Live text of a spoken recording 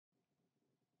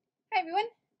everyone,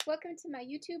 welcome to my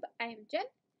YouTube. I am Jen.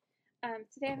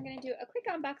 Today I'm going to do a quick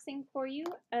unboxing for you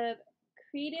of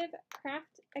Creative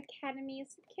Craft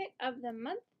Academy's Kit of the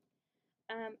Month.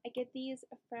 I get these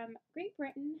from Great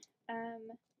Britain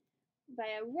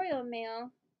via Royal Mail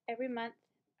every month.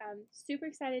 Super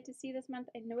excited to see this month.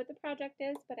 I know what the project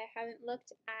is, but I haven't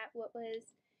looked at what was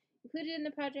included in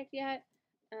the project yet.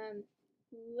 A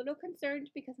little concerned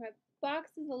because my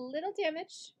box is a little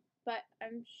damaged, but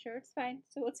I'm sure it's fine.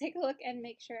 So we'll take a look and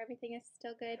make sure everything is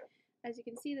still good. As you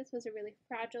can see, this was a really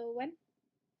fragile one.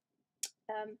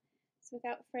 So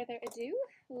without further ado,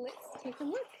 let's take a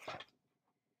look.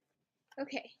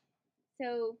 Okay,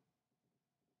 so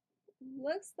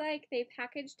looks like they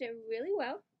packaged it really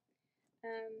well.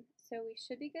 So we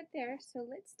should be good there. So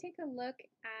let's take a look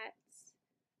at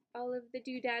all of the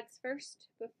doodads first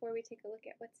before we take a look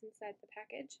at what's inside the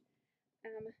package.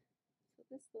 So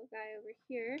this little guy over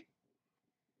here,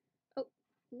 oh,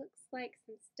 looks like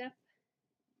some stuff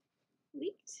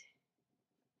leaked.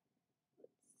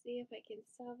 Let's see if I can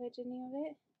salvage any of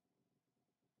it.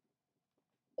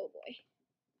 Oh boy.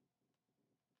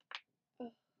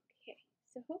 Okay,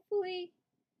 so hopefully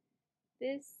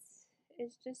this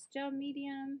is just gel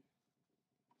medium.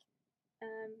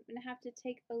 I'm gonna have to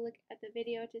take a look at the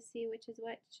video to see which is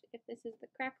which. If this is the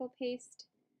crackle paste,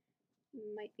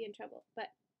 might be in trouble. But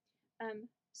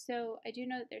so I do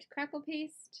know that there's crackle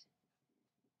paste,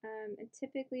 and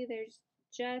typically there's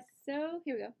gesso.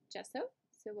 Here we go, gesso.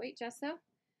 So white gesso.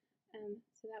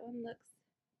 So that one looks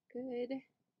good.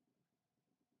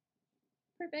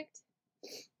 Perfect.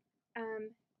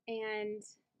 And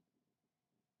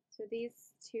so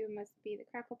these two must be the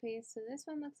crackle paste. So this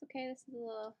one looks okay. This is a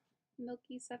little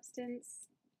milky substance.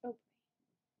 Oh,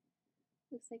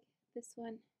 looks like this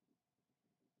one.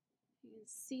 You can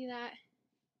see that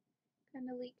kind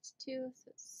of leaked too, so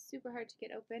it's super hard to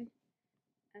get open.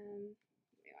 Give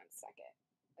me 1 second.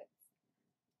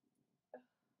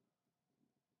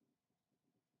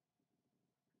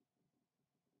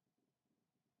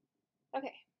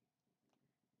 Okay.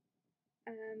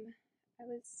 I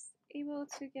was able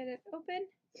to get it open.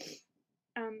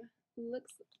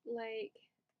 Looks like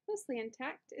mostly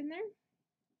intact in there.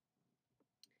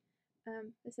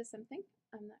 This is something,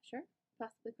 I'm not sure,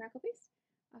 possibly crackle paste.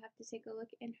 I'll have to take a look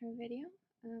in her video,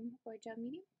 or gel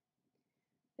medium.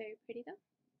 Very pretty though.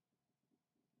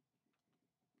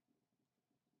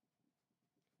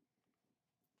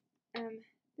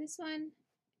 This one,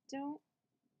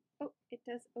 oh, it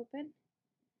does open.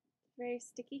 It's very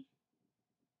sticky.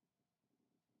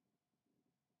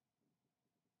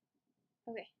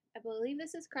 Okay, I believe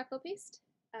this is crackle paste,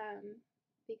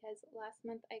 because last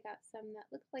month I got some that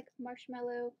looked like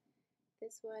marshmallow.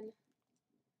 This one,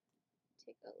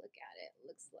 take a look at it,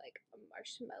 looks like a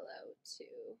marshmallow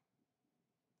too.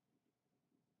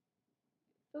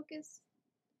 Focus.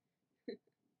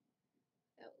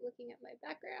 Without looking at my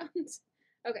background.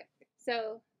 Okay,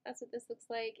 so that's what this looks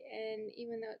like, and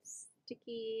even though it's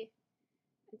sticky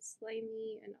and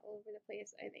slimy and all over the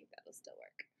place, I think that'll still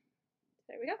work.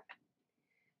 There we go.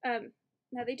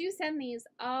 Now they do send these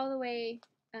all the way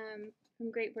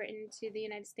from Great Britain to the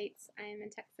United States. I am in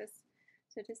Texas,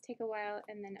 so it does take a while,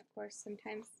 and then of course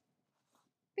sometimes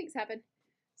things happen,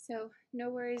 so no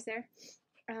worries there.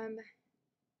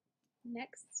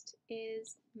 Next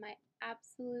is my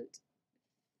absolute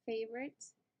favorite.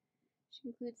 She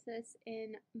includes this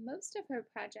in most of her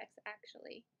projects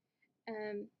actually.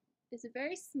 It's a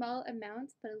very small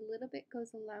amount, but a little bit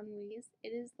goes a long ways. It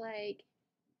is like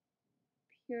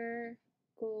pure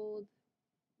gold,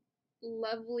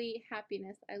 lovely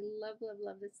happiness. I love, love,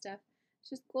 love this stuff. It's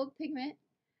just gold pigment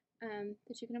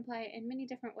that you can apply in many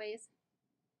different ways.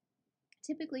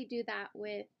 Typically do that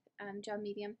with gel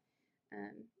medium,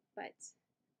 but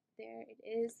there it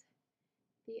is,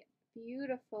 the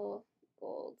beautiful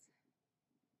gold.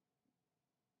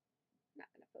 Not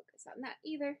going to focus on that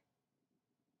either.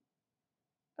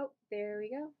 Oh, there we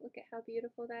go. Look at how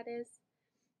beautiful that is.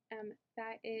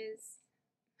 That is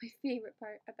my favorite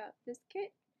part about this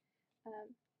kit,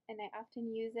 and I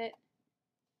often use it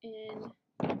in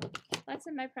lots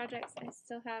of my projects. I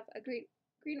still have a great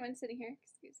green one sitting here.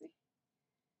 Excuse me.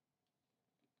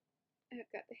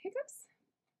 I've got the hiccups.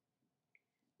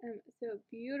 So a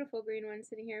beautiful green one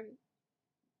sitting here.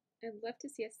 I'd love to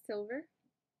see a silver,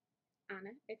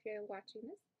 Anna, if you're watching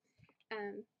this.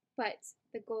 But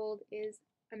the gold is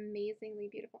amazingly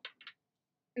beautiful,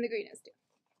 and the green is too.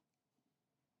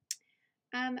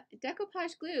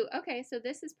 Decoupage glue. Okay, so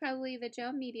this is probably the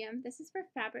gel medium. This is for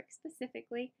fabric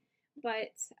specifically,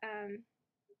 but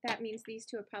that means these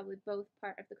two are probably both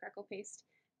part of the crackle paste.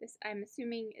 This, I'm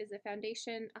assuming, is a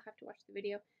foundation. I'll have to watch the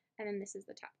video. and then this is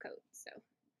the top coat. So,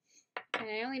 and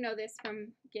I only know this from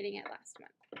getting it last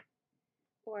month,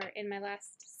 or in my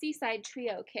last Seaside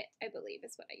Trio kit, I believe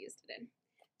is what I used it in.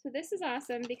 So this is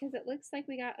awesome because it looks like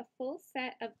we got a full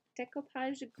set of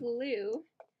decoupage glue,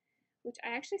 which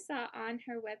I actually saw on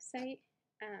her website,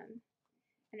 and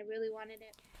I really wanted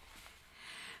it.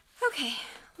 Okay,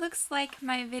 looks like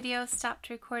my video stopped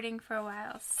recording for a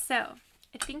while, so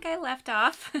I think I left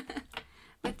off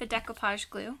with the decoupage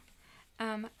glue.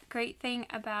 Great thing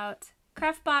about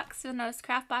Caftbox, you'll notice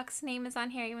Caftbox name is on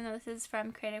here, even though this is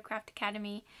from Creative Craft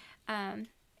Academy. Anna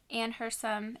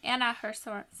Hersum,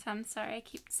 sorry, I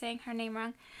keep saying her name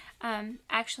wrong,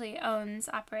 actually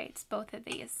operates both of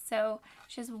these. So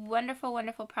she has wonderful,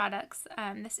 wonderful products.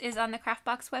 This is on the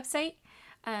Caftbox website,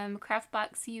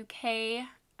 Caftbox UK,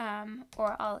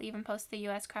 or I'll even post the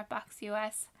US Caftbox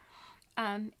US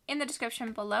in the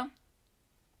description below.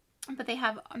 But they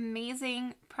have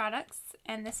amazing products,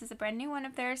 and this is a brand new one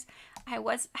of theirs. I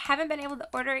haven't been able to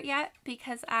order it yet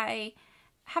because I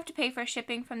have to pay for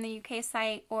shipping from the UK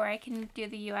site, or I can do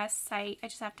the US site. I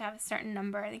just have to have a certain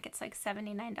number. I think it's like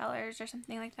 $79 or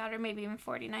something like that, or maybe even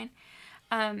 $49.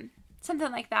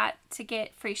 Something like that to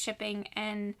get free shipping,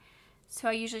 and so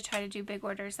I usually try to do big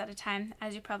orders at a time,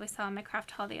 as you probably saw in my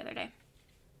craft haul the other day.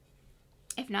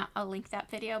 If not, I'll link that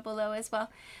video below as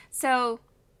well. So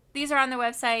these are on the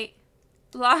website.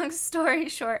 Long story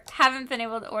short, haven't been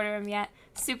able to order them yet.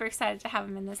 Super excited to have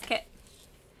them in this kit.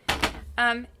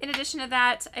 In addition to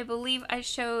that, I believe I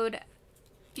showed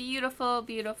beautiful,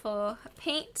 beautiful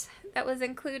paint that was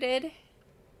included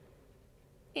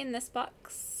in this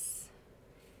box.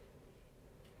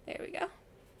 There we go.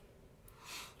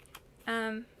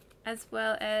 As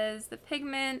well as the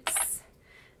pigments.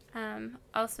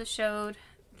 Also showed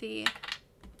the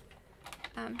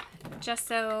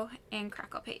gesso and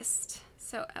crackle paste.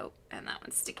 So, oh, and that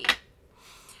one's sticky.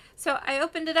 So I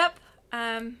opened it up.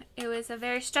 It was a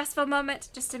very stressful moment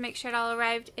just to make sure it all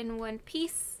arrived in one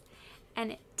piece,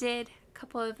 and it did. A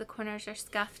couple of the corners are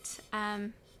scuffed,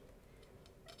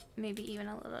 maybe even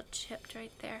a little chipped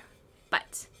right there,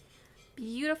 but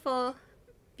beautiful,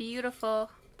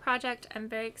 beautiful project. I'm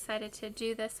very excited to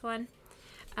do this one.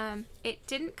 It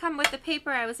didn't come with the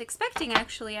paper I was expecting,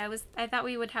 actually. I thought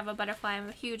we would have a butterfly. I'm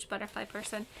a huge butterfly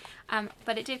person,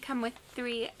 but it did come with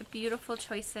 3 beautiful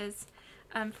choices.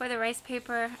 For the rice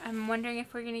paper, I'm wondering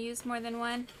if we're going to use more than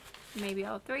one, maybe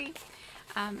all 3.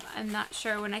 I'm not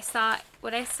sure. When I saw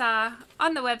what I saw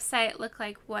on the website, it looked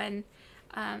like one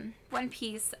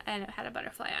piece and it had a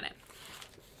butterfly on it.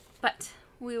 But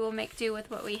we will make do with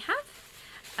what we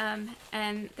have.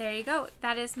 And there you go.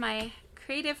 That is my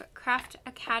Creative Craft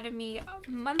Academy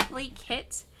monthly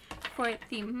kit for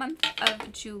the month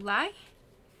of July.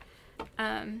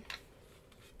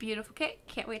 Beautiful kit.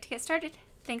 Can't wait to get started.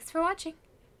 Thanks for watching.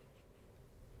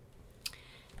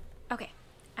 Okay,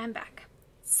 I'm back.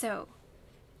 So,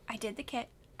 I did the kit.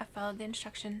 I followed the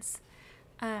instructions.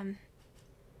 I'm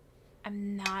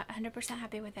not 100%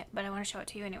 happy with it, but I want to show it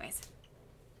to you anyways.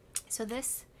 So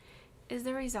this is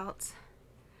the result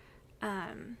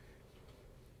of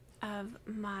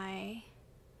my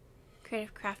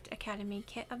Creative Craft Academy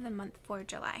kit of the month for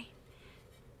July.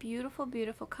 Beautiful,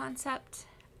 beautiful concept.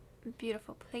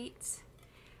 Beautiful plates.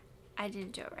 I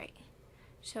didn't do it right.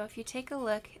 So if you take a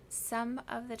look, some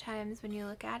of the times when you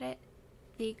look at it,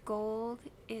 the gold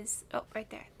is, oh, right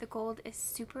there. The gold is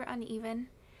super uneven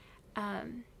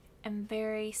and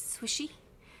very swishy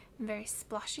and very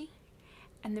sploshy.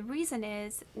 And the reason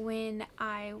is when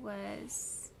I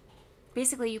was,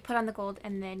 basically you put on the gold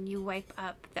and then you wipe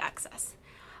up the excess.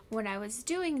 When I was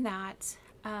doing that,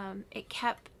 it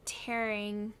kept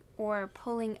tearing or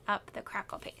pulling up the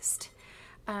crackle paste.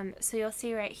 So you'll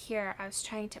see right here, I was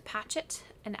trying to patch it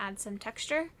and add some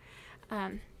texture.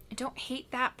 I don't hate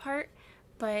that part,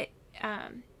 but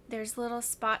there's little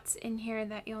spots in here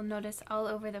that you'll notice all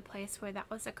over the place where that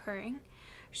was occurring.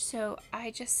 So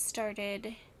I just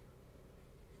started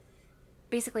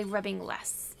basically rubbing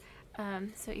less.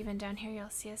 So even down here you'll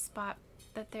see a spot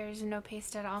that there's no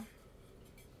paste at all.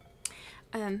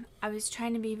 I was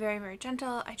trying to be very, very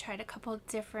gentle. I tried a couple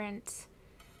different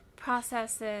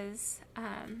processes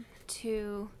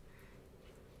to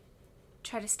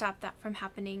try to stop that from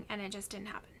happening, and it just didn't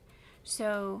happen.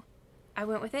 So I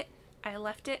went with it. I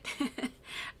left it.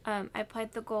 I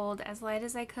applied the gold as light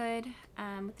as I could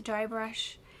with the dry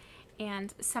brush,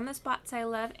 and some of the spots I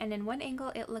love, and in one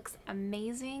angle it looks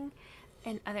amazing,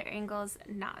 and other angles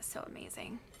not so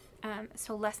amazing.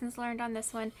 So lessons learned on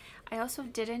this one. I also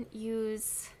didn't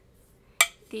use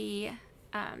the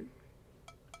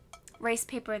rice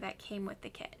paper that came with the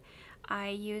kit. I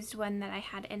used one that I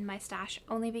had in my stash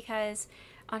only because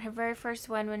on her very first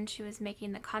one when she was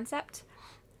making the concept,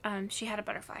 she had a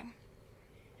butterfly.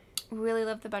 Really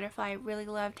loved the butterfly, really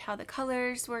loved how the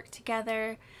colors work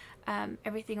together,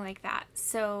 everything like that.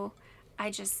 So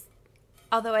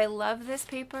although I love this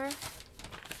paper,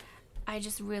 I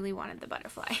just really wanted the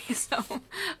butterfly. So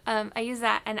I use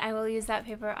that, and I will use that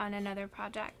paper on another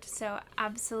project. So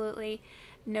absolutely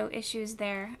no issues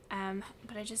there.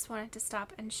 But I just wanted to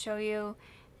stop and show you,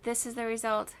 this is the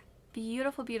result.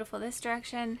 Beautiful, beautiful this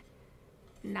direction,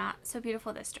 not so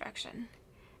beautiful this direction.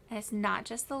 And it's not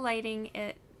just the lighting,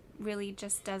 it really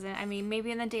just doesn't. I mean,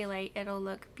 maybe in the daylight it'll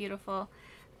look beautiful,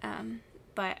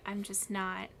 but I'm just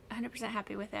not 100%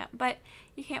 happy with it. But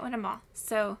you can't win them all.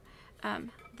 So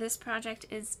this project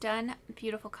is done.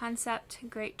 Beautiful concept.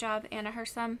 Great job, Anna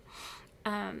Hersom.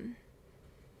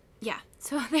 Yeah,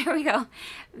 so there we go.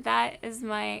 That is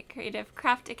my Creative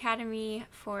Craft Academy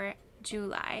for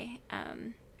July.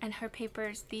 And her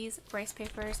papers, these rice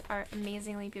papers, are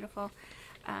amazingly beautiful.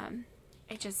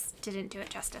 I just didn't do it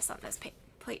justice on this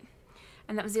plate.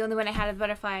 And that was the only one I had of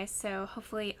butterflies, so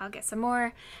hopefully I'll get some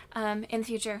more in the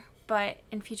future, but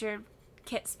in future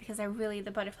kits, because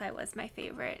the butterfly was my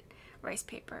favorite rice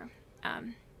paper.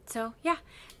 So yeah,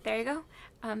 there you go.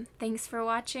 Thanks for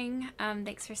watching.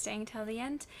 Thanks for staying till the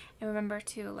end. And remember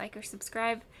to like and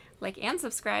subscribe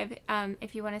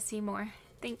if you want to see more.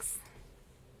 Thanks.